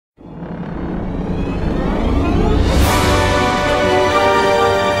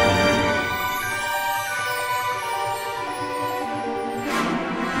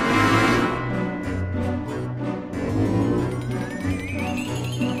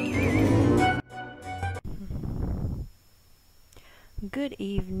Good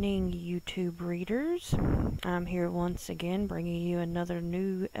evening, YouTube readers. I'm here once again bringing you another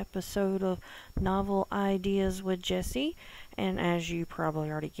new episode of Novel Ideas with Jessie, and as you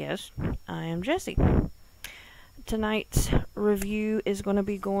probably already guessed, I am Jessie. Tonight's review is going to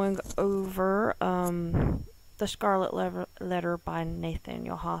be going over The Scarlet Letter by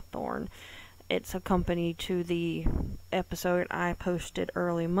Nathaniel Hawthorne. It's accompanied to the episode I posted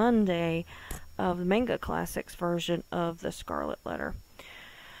early Monday of the Manga Classics version of The Scarlet Letter.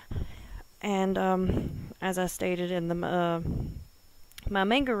 And as I stated in the my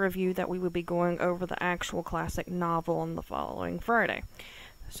manga review, that we would be going over the actual classic novel on the following Friday.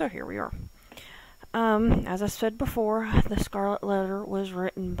 So here we are. As I said before, The Scarlet Letter was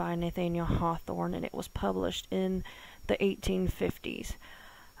written by Nathaniel Hawthorne, and it was published in the 1850s.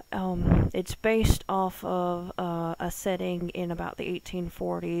 It's based off of a setting in about the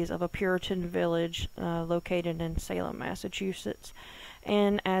 1840s of a Puritan village located in Salem, Massachusetts.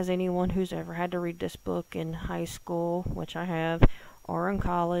 And as anyone who's ever had to read this book in high school, which I have, or in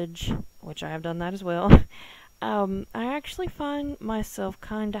college, which I have done that as well, I actually find myself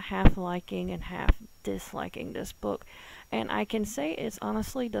kind of half liking and half disliking this book. And I can say it's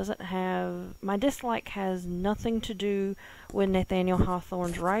honestly doesn't have, my dislike has nothing to do with Nathaniel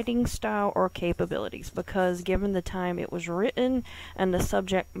Hawthorne's writing style or capabilities, because given the time it was written and the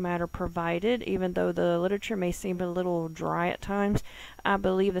subject matter provided, even though the literature may seem a little dry at times, I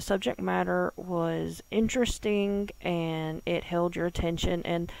believe the subject matter was interesting and it held your attention,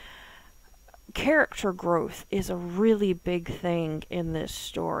 and character growth is a really big thing in this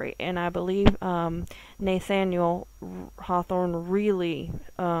story, and I believe Nathaniel Hawthorne really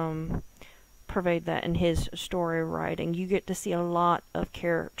pervade that in his story writing. You get to see a lot of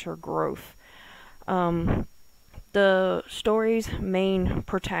character growth. The story's main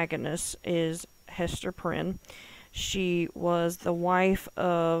protagonist is Hester Prynne. She was the wife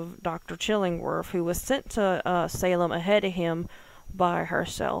of Dr. Chillingworth, who was sent to Salem ahead of him by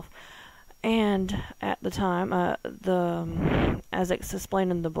herself. And at the time, as it's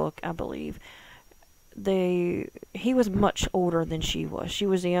explained in the book, I believe, he was much older than she was. She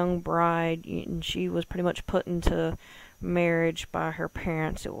was a young bride, and she was pretty much put into marriage by her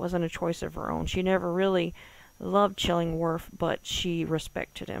parents. It wasn't a choice of her own. She never really loved Chillingworth, but she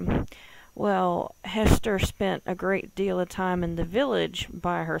respected him. Well, Hester spent a great deal of time in the village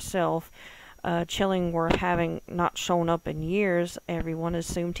by herself. Chillingworth having not shown up in years, everyone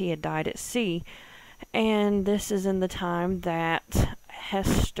assumed he had died at sea. And this is in the time that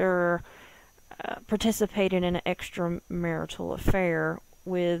Hester participated in an extramarital affair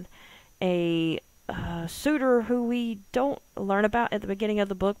with a suitor who we don't learn about at the beginning of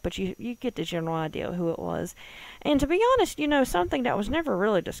the book, but you get the general idea who it was. And to be honest, something that was never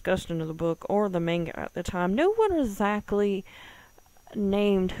really discussed in the book or the manga at the time, no one exactly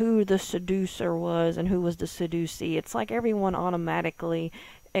named who the seducer was and who was the seducee. It's like everyone automatically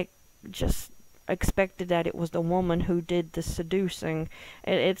just expected that it was the woman who did the seducing.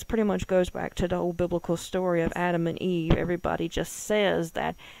 It's pretty much goes back to the old biblical story of Adam and Eve. Everybody just says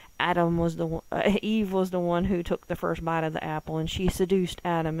that Eve was the one who took the first bite of the apple, and she seduced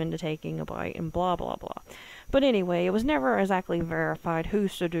Adam into taking a bite, and blah blah blah. But anyway, it was never exactly verified who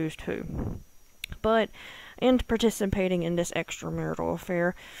seduced who. But in participating in this extramarital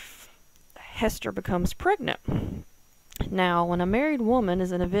affair, Hester becomes pregnant. Now, when a married woman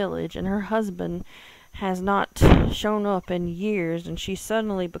is in a village and her husband has not shown up in years and she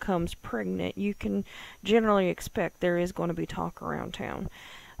suddenly becomes pregnant, you can generally expect there is going to be talk around town.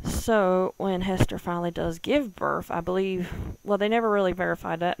 So, when Hester finally does give birth, I believe, well, they never really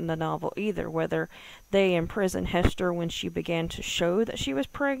verified that in the novel either, whether they imprisoned Hester when she began to show that she was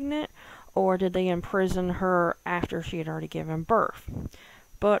pregnant, or did they imprison her after she had already given birth.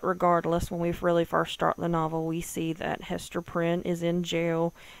 But regardless, when we really first start the novel, we see that Hester Prynne is in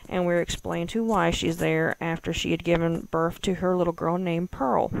jail, and we're explained to why she's there after she had given birth to her little girl named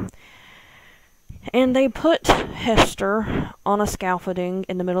Pearl. And they put Hester on a scaffolding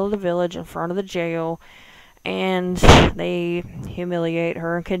in the middle of the village in front of the jail, and they humiliate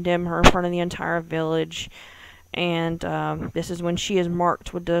her and condemn her in front of the entire village. And this is when she is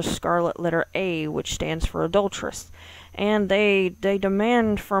marked with the Scarlet Letter A, which stands for adulteress. And they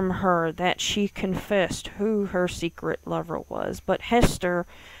demand from her that she confessed who her secret lover was. But Hester,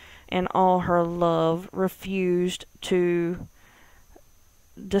 in all her love, refused to,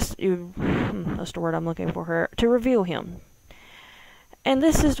 that's the word I'm looking for here, to reveal him. And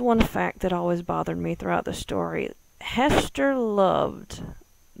this is one fact that always bothered me throughout the story. Hester loved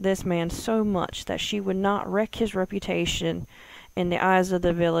this man so much that she would not wreck his reputation in the eyes of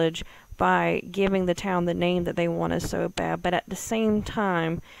the village by giving the town the name that they wanted so bad. But at the same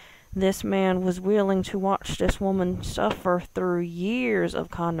time, this man was willing to watch this woman suffer through years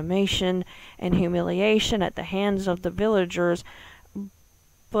of condemnation and humiliation at the hands of the villagers,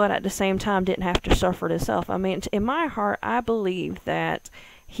 but at the same time didn't have to suffer it himself. I mean, in my heart, I believe that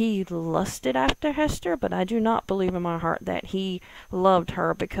he lusted after Hester, but I do not believe in my heart that he loved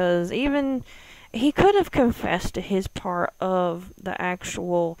her, because even he could have confessed to his part of the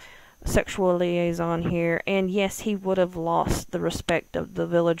actual sexual liaison here, and yes, he would have lost the respect of the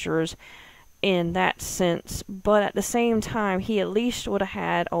villagers in that sense, but at the same time, he at least would have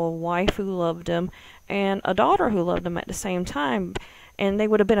had a wife who loved him and a daughter who loved him at the same time, and they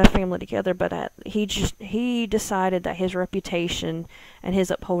would have been a family together. But he decided that his reputation and his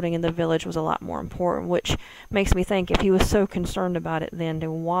upholding in the village was a lot more important, which makes me think, if he was so concerned about it then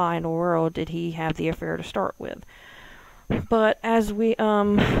why in the world did he have the affair to start with? But as we,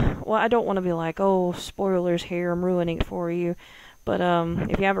 well, I don't want to be like, oh, spoilers here, I'm ruining it for you. But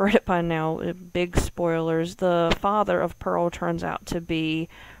if you haven't read it by now, big spoilers, the father of Pearl turns out to be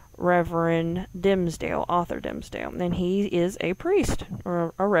Reverend Dimmesdale, Arthur Dimmesdale, and he is a priest,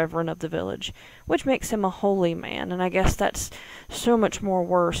 or a reverend of the village, which makes him a holy man, and I guess that's so much more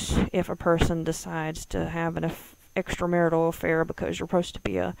worse if a person decides to have an extramarital affair because you're supposed to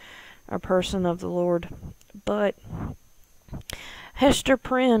be a person of the Lord. But Hester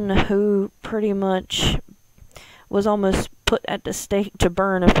Prynne, who pretty much was almost put at the stake to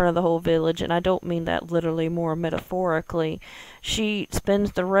burn in front of the whole village, and I don't mean that literally, more metaphorically. She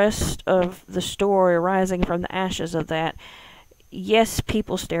spends the rest of the story rising from the ashes of that. Yes,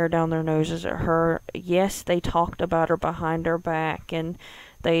 people stared down their noses at her. Yes, they talked about her behind her back, and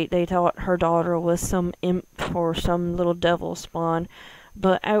they thought her daughter was some imp or some little devil spawn.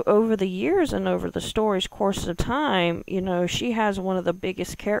 But over the years and over the story's course of time, you know, she has one of the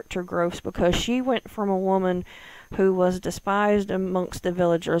biggest character growths, because she went from a woman who was despised amongst the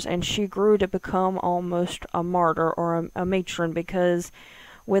villagers, and she grew to become almost a martyr or a matron, because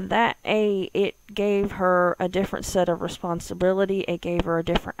with that, it gave her a different set of responsibility, it gave her a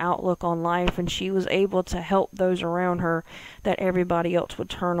different outlook on life, and she was able to help those around her that everybody else would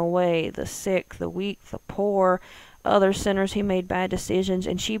turn away, the sick, the weak, the poor, other sinners who made bad decisions,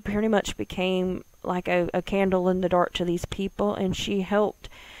 and she pretty much became like a candle in the dark to these people, and she helped.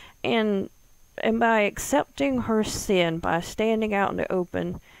 And by accepting her sin, by standing out in the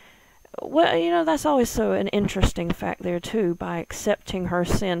open, well, you know, that's always so an interesting fact there too, by accepting her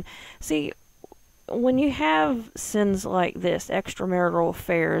sin. See, when you have sins like this, extramarital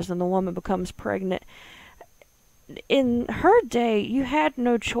affairs, and the woman becomes pregnant, in her day, you had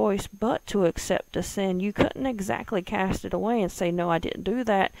no choice but to accept a sin. You couldn't exactly cast it away and say, no, I didn't do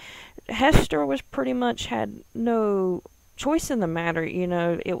that. Hester was pretty much had no choice in the matter. You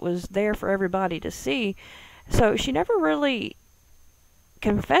know, it was there for everybody to see. So she never really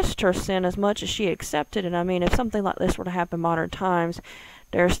confessed her sin as much as she accepted it. I mean, if something like this were to happen in modern times,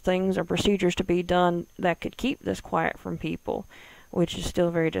 there's things or procedures to be done that could keep this quiet from people, which is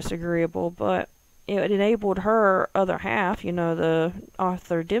still very disagreeable. But it enabled her other half, you know, the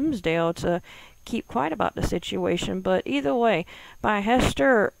Arthur Dimmesdale, to keep quiet about the situation. But either way, by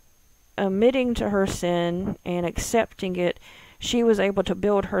Hester admitting to her sin and accepting it, she was able to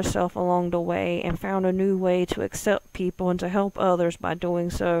build herself along the way and found a new way to accept people and to help others by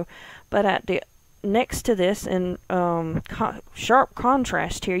doing so. But at the next to this, in sharp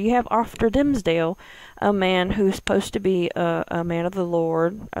contrast here, you have Arthur Dimmesdale, a man who's supposed to be a man of the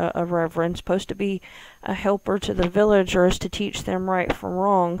Lord, a reverend, supposed to be a helper to the villagers to teach them right from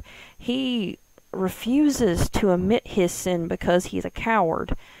wrong. He refuses to admit his sin because he's a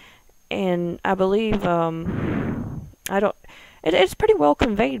coward. And I believe, it's pretty well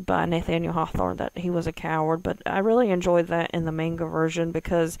conveyed by Nathaniel Hawthorne that he was a coward, but I really enjoyed that in the manga version,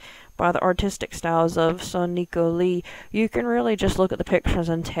 because by the artistic styles of Son Nico Lee, you can really just look at the pictures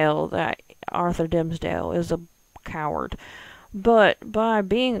and tell that Arthur Dimmesdale is a coward. But by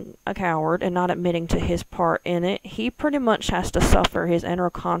being a coward and not admitting to his part in it, he pretty much has to suffer his inner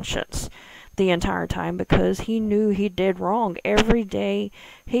conscience the entire time, because he knew he did wrong. Every day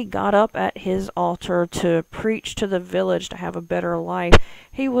he got up at his altar to preach to the village to have a better life.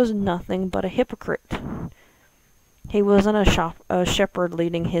 He was nothing but a hypocrite. He wasn't a shepherd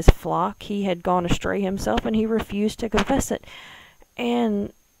leading his flock. He had gone astray himself, and he refused to confess it.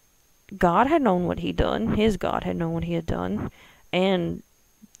 And God had known what he'd done. His God had known what he had done. And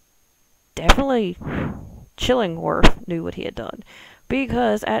definitely Chillingworth knew what he had done.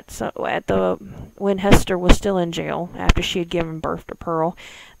 because when Hester was still in jail after she had given birth to Pearl,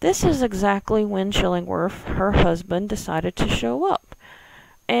 this is exactly when Chillingworth, her husband, decided to show up.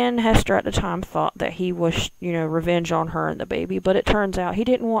 And Hester at the time thought that he was, revenge on her and the baby, but it turns out he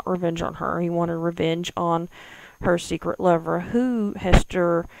didn't want revenge on her. He wanted revenge on her secret lover, who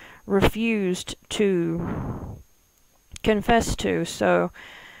Hester refused to confess to. So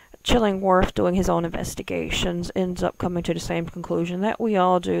Chillingworth, doing his own investigations, ends up coming to the same conclusion that we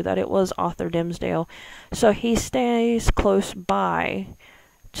all do, that it was Arthur Dimmesdale. So he stays close by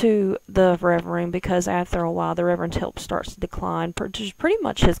to the Reverend, because after a while the Reverend's health starts to decline. Pretty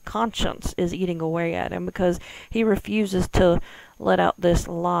much his conscience is eating away at him, because he refuses to let out this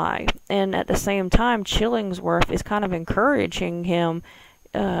lie. And at the same time, Chillingsworth is kind of encouraging him,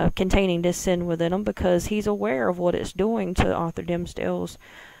 containing this sin within him, because he's aware of what it's doing to Arthur Dimmesdale's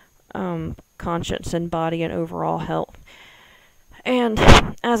conscience and body and overall health. And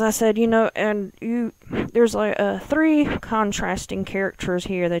as I said, there's like 3 contrasting characters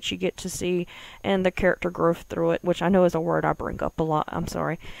here that you get to see, and the character growth through it, which I know is a word I bring up a lot. I'm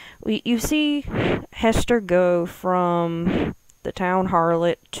sorry. You see Hester go from the town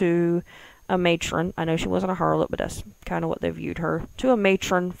harlot to a matron. I know she wasn't a harlot, but that's kind of what they viewed her, to a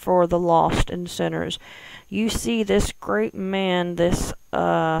matron for the lost and sinners. You see this great man, this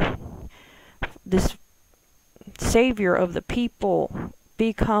savior of the people,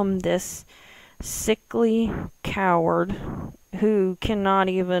 become this sickly coward who cannot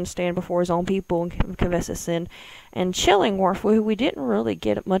even stand before his own people and confess his sin. And Chillingworth, who we didn't really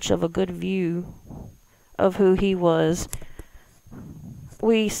get much of a good view of who he was,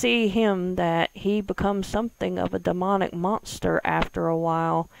 we see him that he becomes something of a demonic monster after a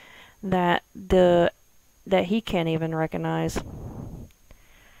while that he can't even recognize.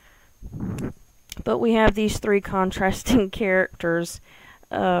 But we have these 3 contrasting characters,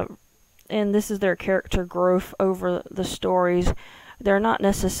 and this is their character growth over the stories. They're not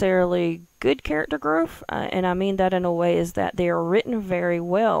necessarily good character growth, and I mean that in a way is that they are written very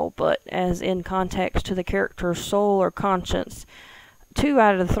well, but as in context to the character's soul or conscience, 2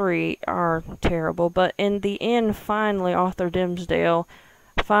 out of the 3 are terrible. But in the end, finally, Arthur Dimmesdale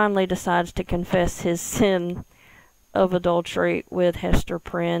finally decides to confess his sin of adultery with Hester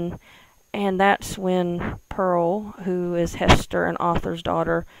Prynne. And that's when Pearl, who is Hester and Arthur's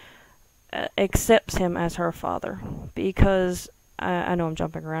daughter, accepts him as her father. Because, I know I'm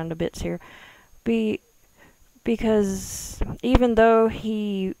jumping around a bit here, because even though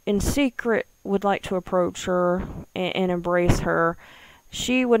he in secret would like to approach her and embrace her,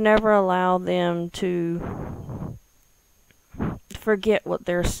 she would never allow them to forget what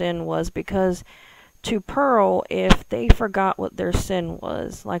their sin was, because to Pearl, if they forgot what their sin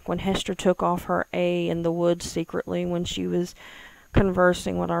was, like when Hester took off her A in the woods secretly when she was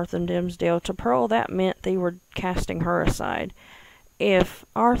conversing with Arthur Dimmesdale, to Pearl that meant they were casting her aside. If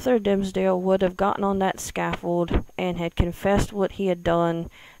Arthur Dimmesdale would have gotten on that scaffold and had confessed what he had done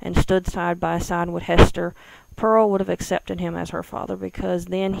and stood side by side with Hester, Pearl would have accepted him as her father, because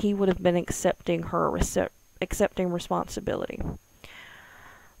then he would have been accepting responsibility.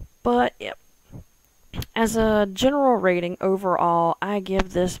 But, yep. As a general rating overall, I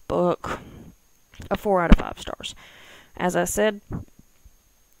give this book a 4 out of 5 stars. As I said,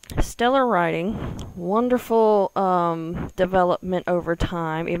 stellar writing, wonderful development over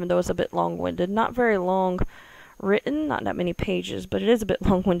time, even though it's a bit long-winded. Not very long written, not that many pages, but it is a bit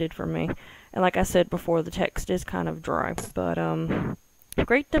long-winded for me. And like I said before, the text is kind of dry. But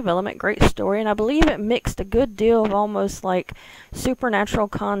great development, great story, and I believe it mixed a good deal of almost like supernatural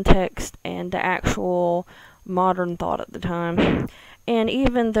context and the actual modern thought at the time. And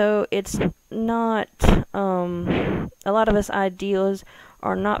even though it's not, a lot of its ideas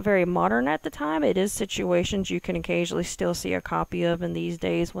are not very modern at the time, it is situations you can occasionally still see a copy of in these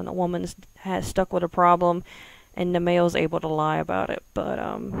days when a woman has stuck with a problem and the male's able to lie about it. But,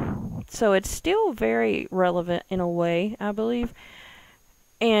 so it's still very relevant in a way, I believe.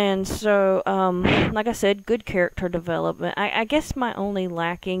 And so, like I said, good character development. I guess my only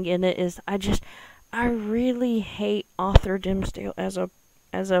lacking in it is I really hate Arthur Dimmesdale as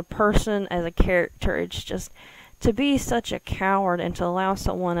a person, as a character. It's just, to be such a coward and to allow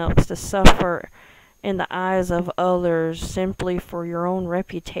someone else to suffer in the eyes of others simply for your own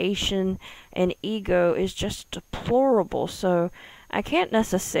reputation and ego is just deplorable. So I can't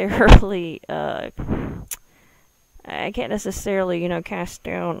necessarily cast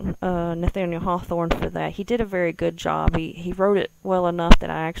down Nathaniel Hawthorne for that. He did a very good job. He wrote it well enough that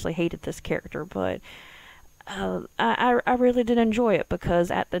I actually hated this character, but I really did enjoy it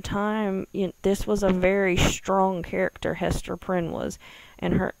because at the time, this was a very strong character. Hester Prynne was,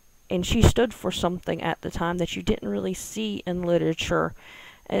 and she stood for something at the time that you didn't really see in literature,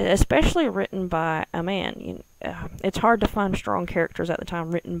 especially written by a man. It's hard to find strong characters at the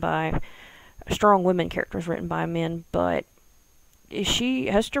time written by strong women characters written by men, but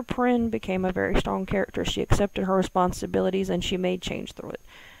Hester Prynne became a very strong character. She accepted her responsibilities and she made change through it.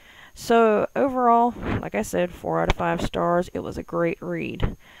 So overall, like I said, 4 out of 5 stars. It was a great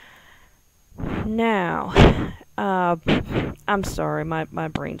read. Now, I'm sorry, my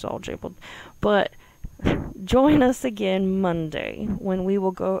brain's all jumbled, but join us again Monday when we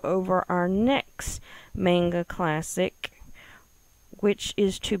will go over our next manga classic, which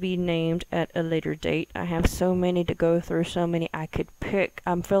is to be named at a later date. I have so many to go through, so many I could pick.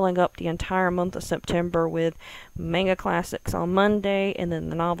 I'm filling up the entire month of September with manga classics on Monday and then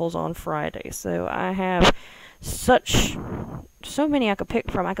the novels on Friday. So I have so many I could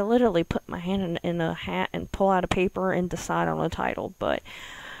pick from. I could literally put my hand in a hat and pull out a paper and decide on a title. But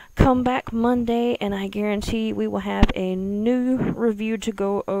come back Monday and I guarantee we will have a new review to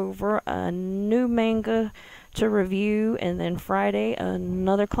go over, a new manga to review, and then Friday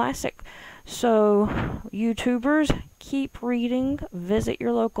another classic. So YouTubers, keep reading, visit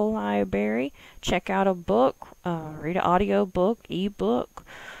your local library, check out a book, read an audio book, ebook,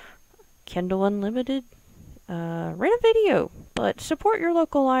 Kindle Unlimited, rent a video, but support your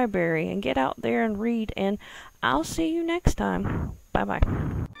local library and get out there and read, and I'll see you next time. Bye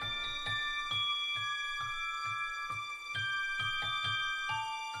bye.